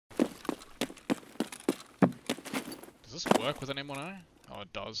this work with an M1A? Oh,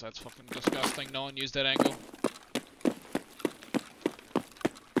 it does. That's fucking disgusting. No one used that angle.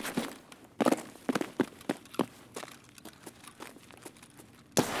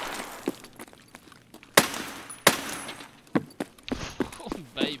 Oh,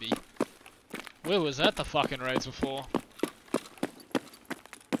 baby. Where was that the fucking raids before?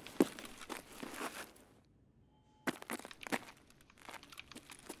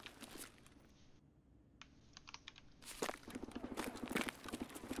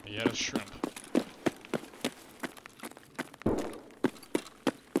 He had a shrimp.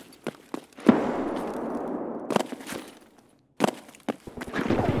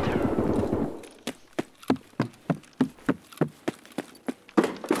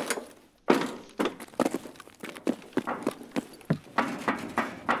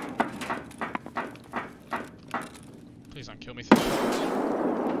 Please don't kill me.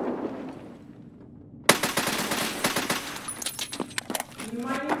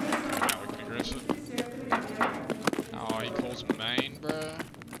 Now we can address it. Oh, he calls main, bro.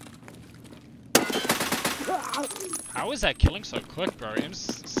 How is that killing so quick, bro?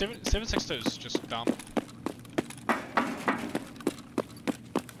 M762 is just dumb.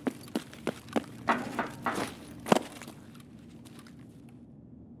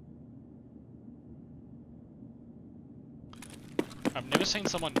 I've never seen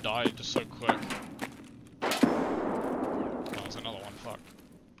someone die just so quick. Oh, there's another one, fuck.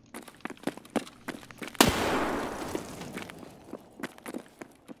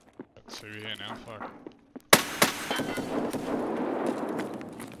 Got two here now, fuck.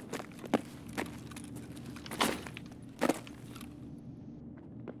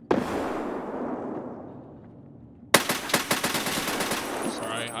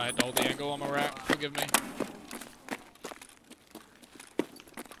 Sorry, I had to hold the angle on my rack, forgive me.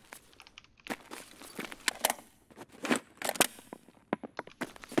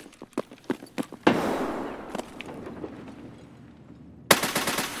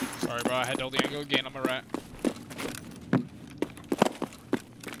 Sorry bro, I had to hold the angle again, I'm a rat.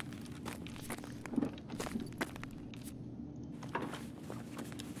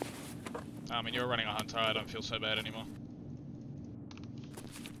 I mean, you're running a hunter, I don't feel so bad anymore.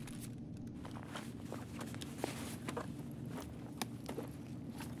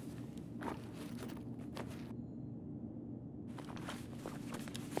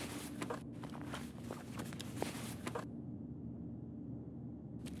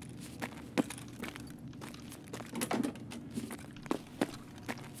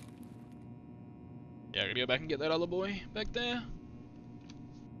 Yeah, I gotta go back and get that other boy back there.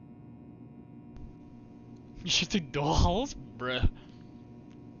 You should do door holes? Bruh.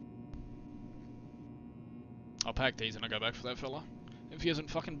 I'll pack these and I'll go back for that fella. If he hasn't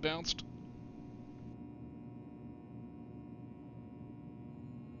fucking bounced.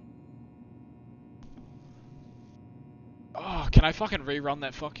 Oh, can I fucking rerun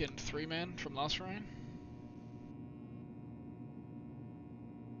that fucking 3-man from last rain?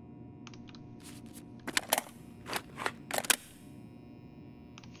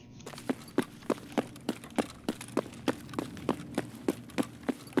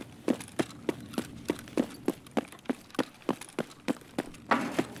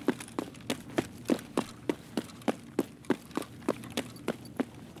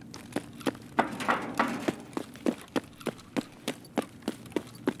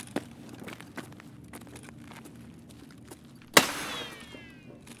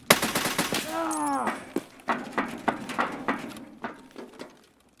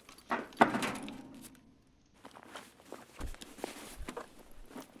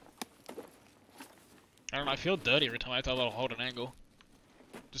 I don't know, I feel dirty every time I have to hold an angle.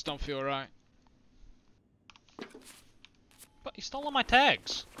 Just don't feel right. But he stole all my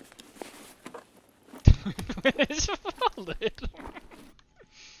tags! Where's your wallet?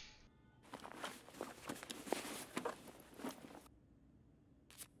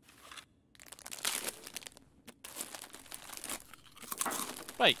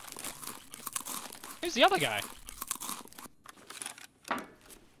 Wait. Who's the other guy?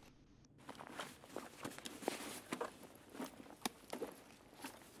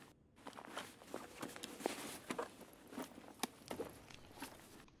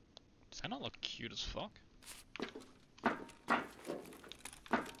 Does that not look cute as fuck?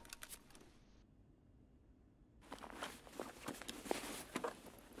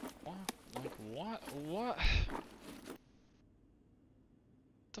 What? Like, what? What? What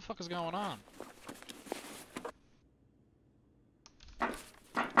the fuck is going on?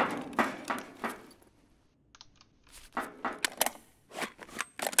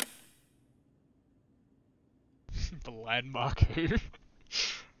 The landmark who?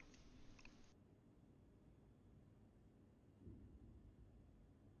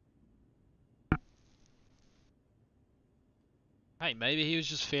 Hey, maybe he was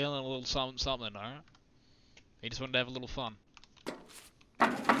just feeling a little something, alright? He just wanted to have a little fun.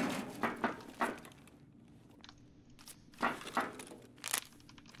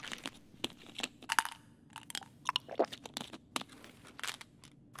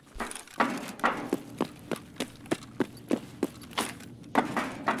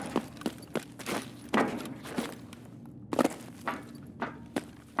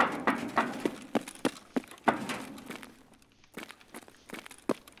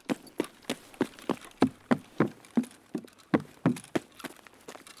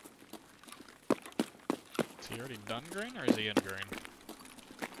 Is he already done green, or is he in green?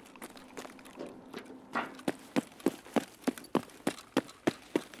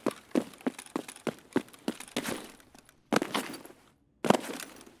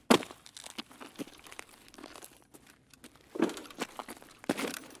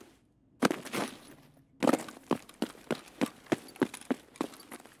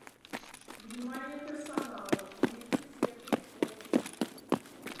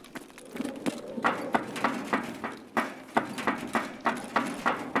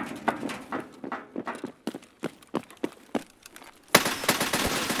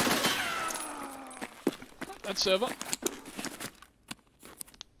 That server.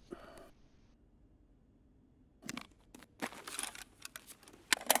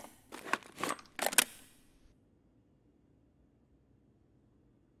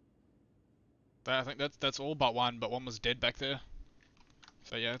 I think that's all but one was dead back there.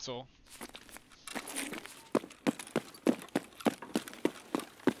 So yeah, that's all.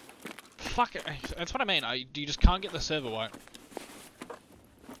 Fuck it. That's what I mean. You just can't get the server wipe.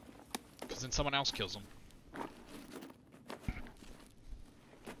 Because then someone else kills them.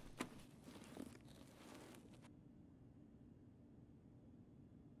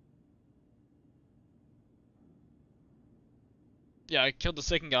 Yeah, I killed the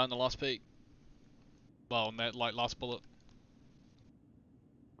second guy in the last peak. Well, in that like last bullet.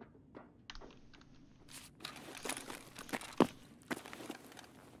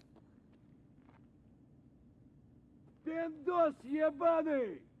 Пиндос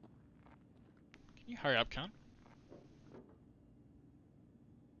ебаный! Can you hurry up, cunt?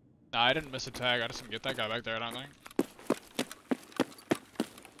 Nah, I didn't miss a tag. I just didn't get that guy back there, I don't think.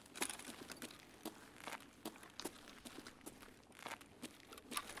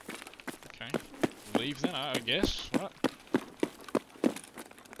 Okay. Leave then, I guess. What?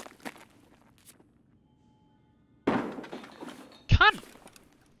 Cunt!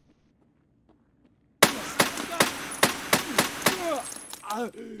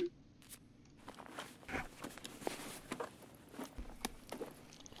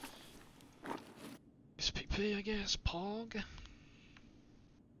 SPP, I guess. Pog.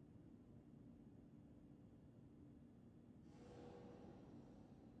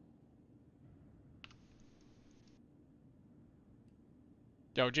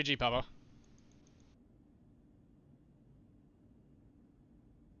 Yo, GG, Papa.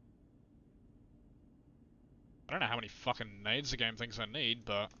 I don't know how many fucking nades the game thinks I need,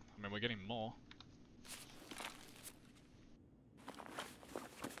 but I mean, we're getting more.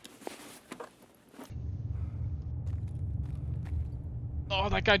 Oh,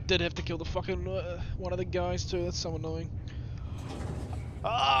 that guy did have to kill the fucking one of the guys too. That's so annoying.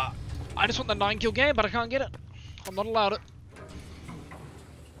 I just want the 9-kill game, but I can't get it. I'm not allowed it.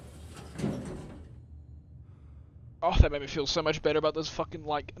 Oh, that made me feel so much better about those fucking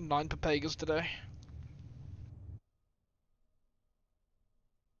like 9 Papagas today.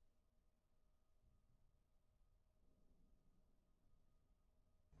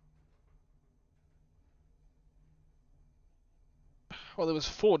 Well, there was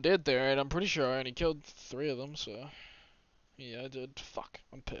 4 dead there, and I'm pretty sure I only killed 3 of them, so... Yeah, I did. Fuck,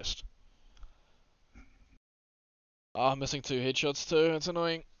 I'm pissed. I'm missing 2 headshots too, it's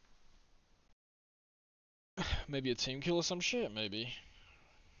annoying. Maybe a team kill or some shit, maybe.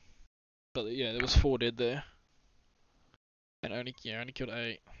 But yeah, there was 4 dead there. And only killed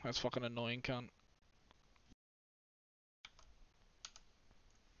 8. That's fucking annoying, cunt.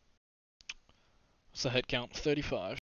 What's the head count? 35.